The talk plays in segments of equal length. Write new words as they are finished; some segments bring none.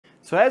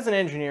So as an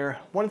engineer,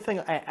 one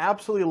thing I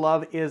absolutely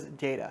love is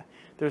data.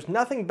 There's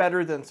nothing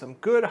better than some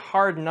good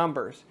hard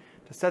numbers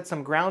to set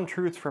some ground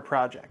truths for a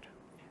project.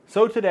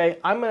 So today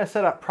I'm going to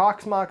set up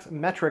Proxmox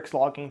metrics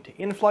logging to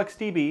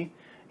InfluxDB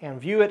and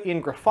view it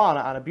in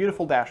Grafana on a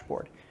beautiful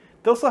dashboard.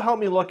 This will help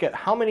me look at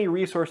how many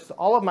resources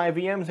all of my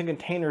VMs and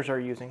containers are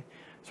using,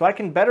 so I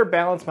can better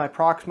balance my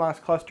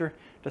Proxmox cluster,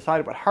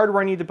 decide what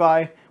hardware I need to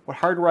buy, what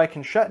hardware I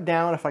can shut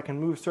down if I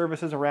can move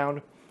services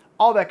around,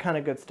 all that kind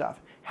of good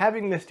stuff.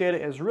 Having this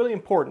data is really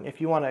important if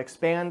you want to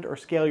expand or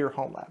scale your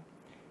Homelab.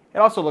 It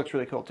also looks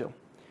really cool too.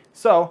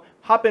 So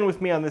hop in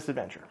with me on this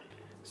adventure.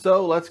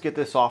 So let's get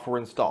this software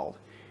installed.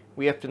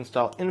 We have to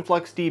install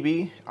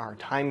InfluxDB, our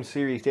time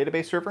series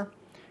database server,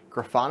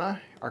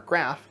 Grafana, our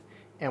graph,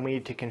 and we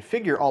need to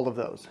configure all of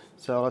those.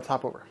 So let's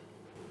hop over.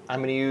 I'm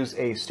going to use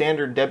a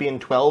standard Debian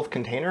 12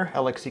 container,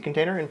 LXC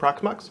container in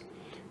Proxmox.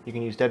 You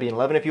can use Debian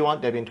 11 if you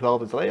want. Debian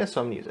 12 is the latest,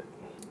 so I'm going to use it.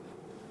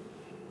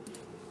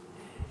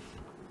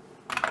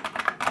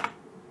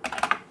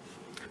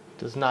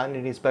 Does not need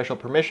any special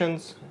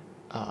permissions.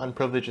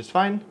 Unprivileged is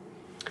fine.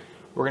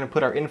 We're going to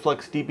put our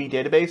InfluxDB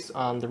database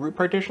on the root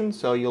partition,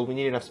 so you'll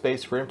need enough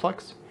space for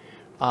Influx.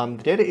 The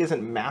data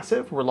isn't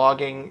massive. We're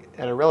logging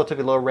at a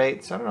relatively low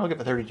rate, so I don't know, I'll give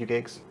it 32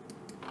 gigs.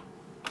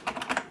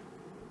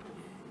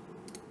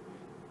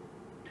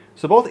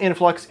 So both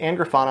Influx and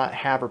Grafana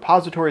have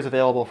repositories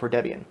available for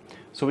Debian.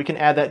 So we can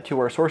add that to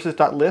our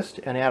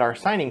sources.list and add our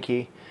signing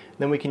key.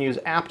 Then we can use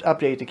apt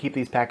update to keep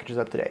these packages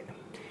up to date.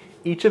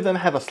 Each of them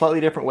have a slightly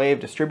different way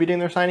of distributing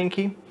their signing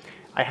key.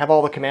 I have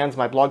all the commands in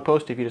my blog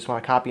post if you just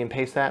want to copy and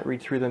paste that,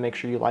 read through them, make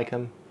sure you like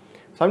them.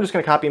 So I'm just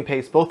going to copy and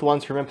paste both the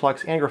ones from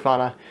Influx and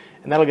Grafana,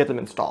 and that'll get them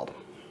installed.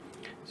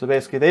 So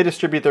basically they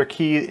distribute their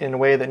key in a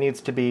way that needs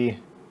to be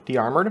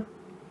de-armored.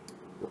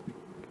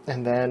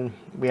 And then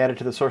we add it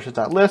to the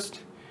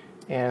sources.list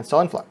and install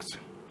Influx.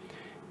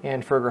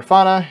 And for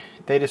Grafana,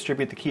 they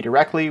distribute the key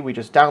directly. We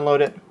just download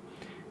it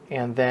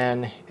and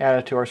then add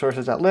it to our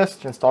sources.list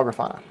and install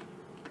Grafana.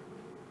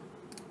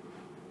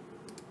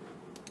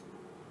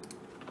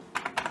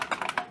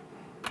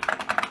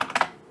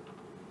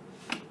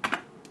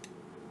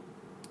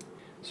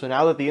 So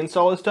now that the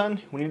install is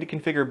done, we need to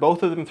configure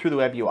both of them through the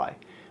web UI.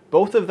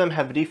 Both of them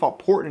have a default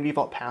port and a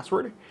default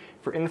password.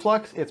 For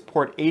Influx, it's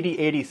port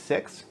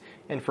 8086,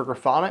 and for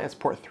Grafana, it's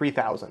port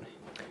 3000.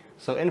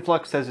 So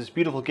Influx has this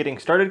beautiful getting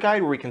started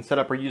guide where we can set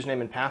up our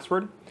username and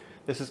password.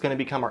 This is going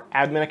to become our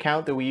admin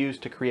account that we use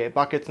to create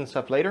buckets and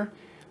stuff later.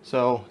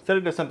 So set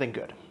it to something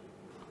good.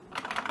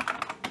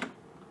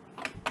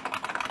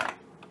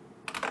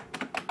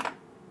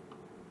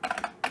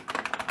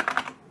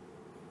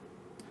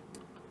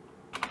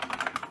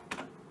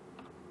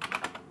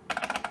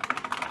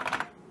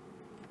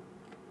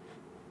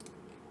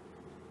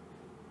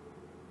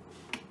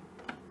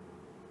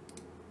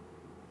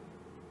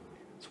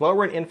 So while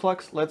we're in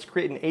Influx, let's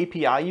create an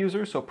API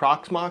user so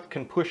Proxmox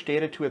can push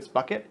data to its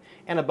bucket,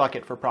 and a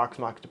bucket for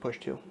Proxmox to push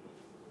to.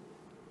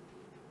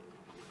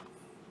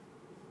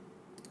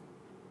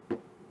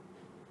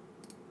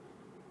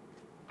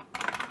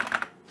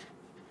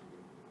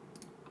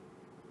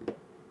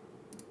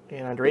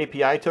 And under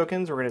API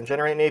tokens, we're going to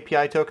generate an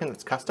API token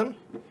that's custom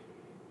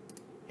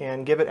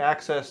and give it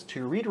access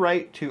to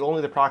read-write to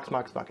only the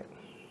Proxmox bucket.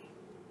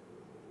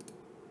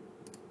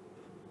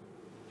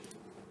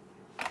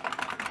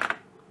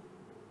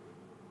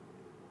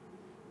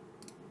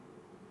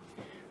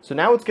 So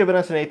now it's given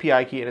us an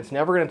API key and it's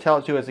never going to tell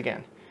it to us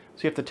again.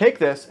 So you have to take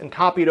this and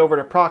copy it over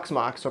to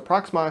Proxmox so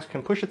Proxmox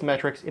can push its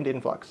metrics into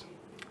Influx.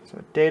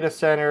 So data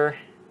center,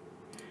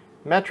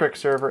 metric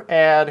server,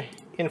 add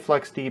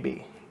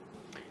InfluxDB.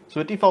 So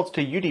it defaults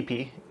to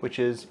UDP, which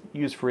is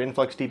used for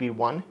InfluxDB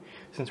 1.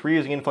 Since we're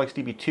using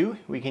InfluxDB 2,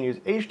 we can use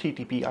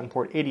HTTP on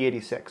port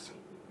 8086.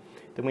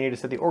 Then we need to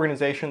set the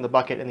organization, the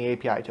bucket, and the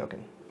API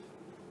token.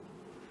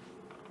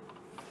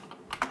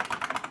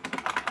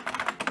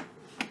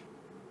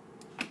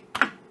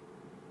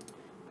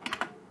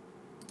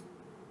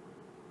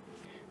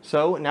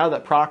 So now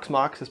that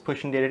Proxmox is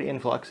pushing data to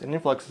Influx and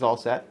Influx is all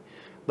set,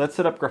 let's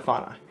set up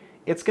Grafana.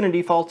 It's going to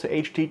default to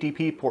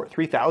HTTP port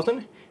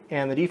 3000,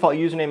 and the default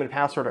username and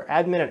password are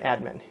admin and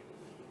admin.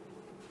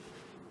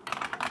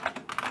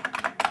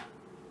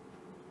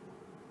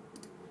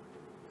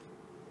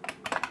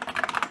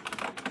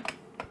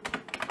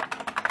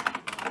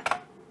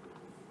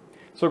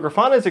 So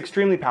Grafana is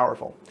extremely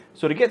powerful.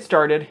 So to get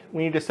started,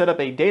 we need to set up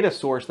a data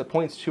source that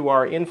points to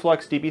our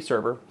InfluxDB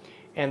server,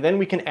 and then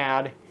we can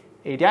add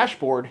a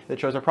dashboard that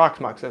shows our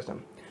Proxmox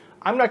system.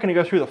 I'm not going to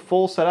go through the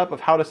full setup of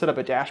how to set up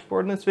a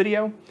dashboard in this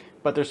video,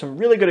 but there's some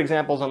really good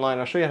examples online.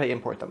 I'll show you how to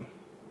import them.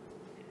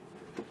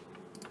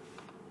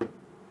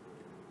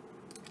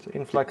 So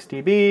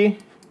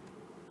InfluxDB.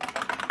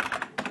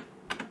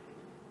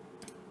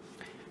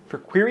 For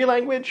query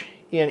language,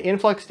 in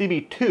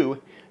InfluxDB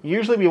 2,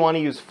 usually we want to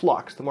use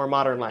Flux, the more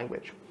modern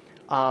language.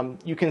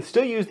 You can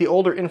still use the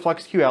older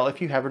InfluxQL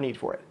if you have a need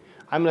for it.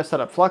 I'm going to set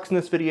up Flux in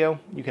this video.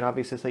 You can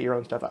obviously set your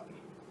own stuff up.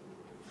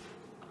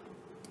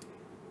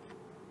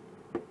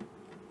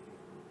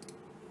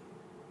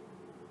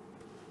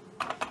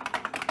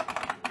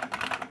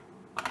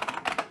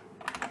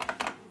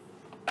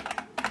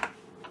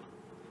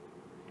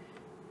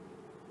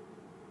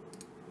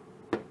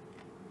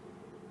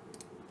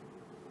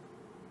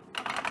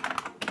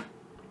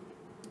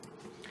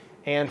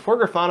 And for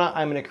Grafana,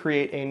 I'm going to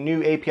create a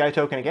new API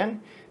token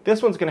again.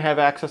 This one's going to have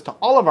access to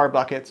all of our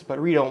buckets, but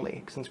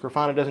read-only, since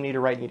Grafana doesn't need to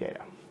write any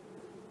data.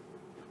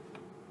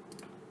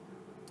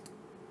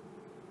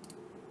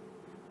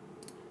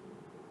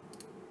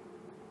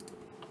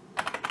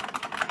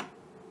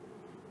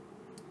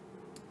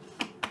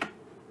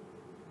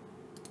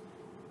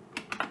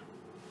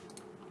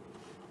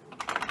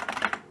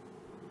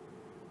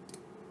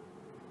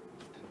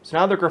 So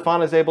now that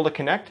Grafana is able to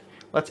connect,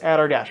 let's add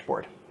our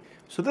dashboard.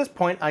 So at this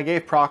point, I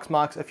gave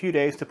Proxmox a few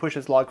days to push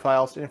its log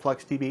files to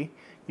InfluxDB.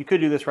 You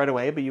could do this right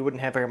away, but you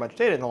wouldn't have very much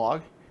data in the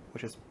log,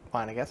 which is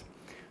fine, I guess.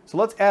 So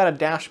let's add a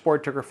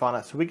dashboard to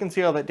Grafana so we can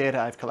see all that data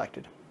I've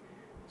collected.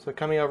 So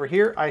coming over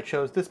here, I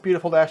chose this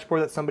beautiful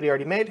dashboard that somebody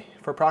already made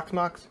for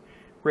Proxmox,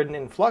 written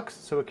in Flux,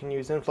 so it can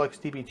use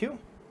InfluxDB too.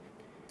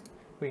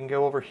 We can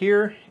go over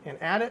here and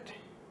add it.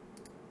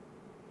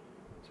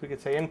 So we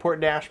could say import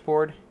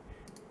dashboard.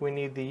 We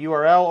need the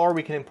URL, or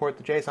we can import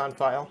the JSON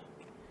file.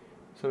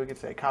 So we could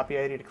say copy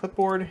ID to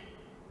clipboard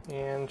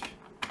and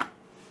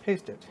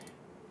paste it.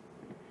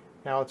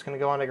 Now it's going to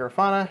go onto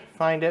Grafana,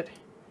 find it.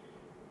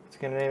 It's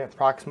going to name it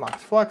Proxmox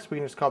Flux. We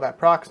can just call that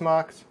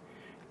Proxmox.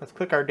 Let's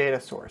click our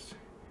data source.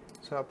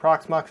 So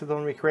Proxmox is the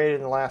one we created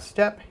in the last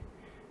step.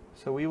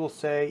 So we will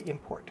say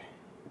import.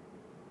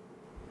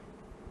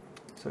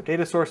 So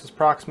data source is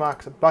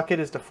Proxmox. A bucket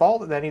is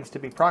default. That needs to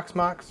be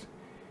Proxmox.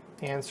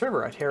 And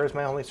server. Terra is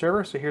my only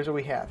server. So here's what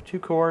we have. 2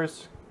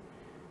 cores.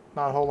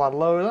 Not a whole lot of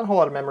load, not a whole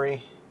lot of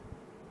memory.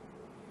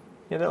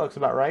 Yeah, that looks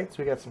about right.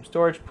 So we got some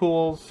storage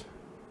pools,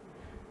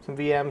 some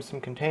VMs,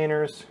 some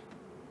containers.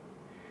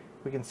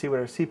 We can see what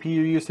our CPU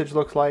usage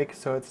looks like,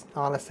 so it's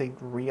honestly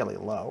really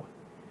low.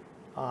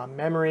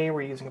 Memory,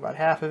 we're using about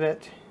half of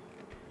it.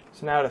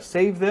 So now to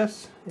save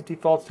this, it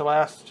defaults to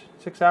last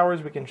 6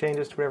 hours. We can change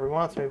this to whatever we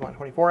want, so maybe we want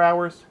 24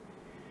 hours.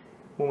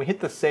 When we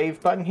hit the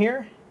save button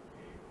here,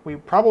 we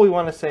probably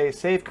want to say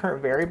save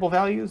current variable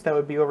values. That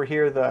would be over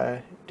here,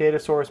 the data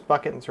source,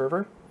 bucket, and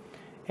server.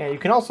 And you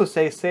can also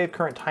say save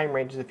current time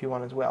ranges if you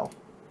want as well.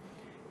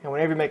 And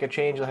whenever you make a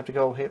change, you'll have to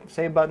go hit the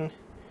save button.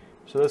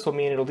 So this will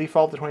mean it'll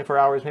default to 24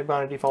 hours. Maybe I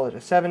want to default it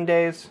to 7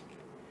 days.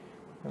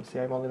 Let's see,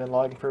 I've only been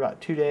logging for about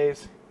 2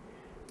 days.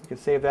 You can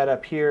save that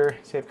up here,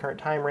 save current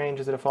time range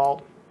as a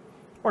default,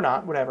 or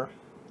not, whatever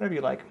you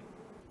like.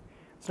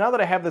 So now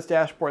that I have this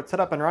dashboard set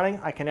up and running,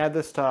 I can add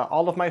this to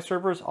all of my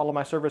servers. All of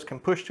my servers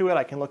can push to it.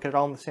 I can look at it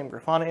all in the same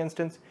Grafana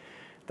instance.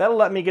 That'll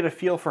let me get a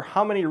feel for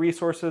how many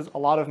resources a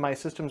lot of my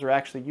systems are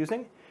actually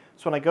using.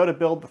 So when I go to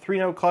build the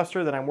 3-node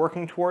cluster that I'm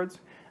working towards,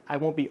 I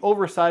won't be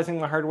oversizing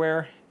my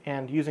hardware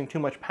and using too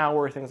much power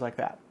or things like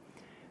that.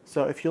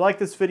 So if you like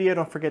this video,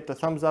 don't forget to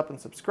thumbs up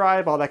and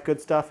subscribe, all that good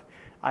stuff.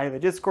 I have a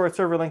Discord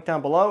server link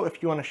down below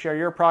if you want to share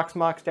your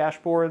Proxmox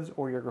dashboards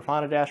or your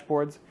Grafana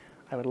dashboards.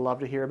 I would love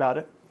to hear about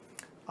it.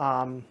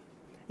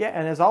 Yeah,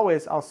 and as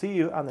always, I'll see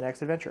you on the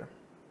next adventure.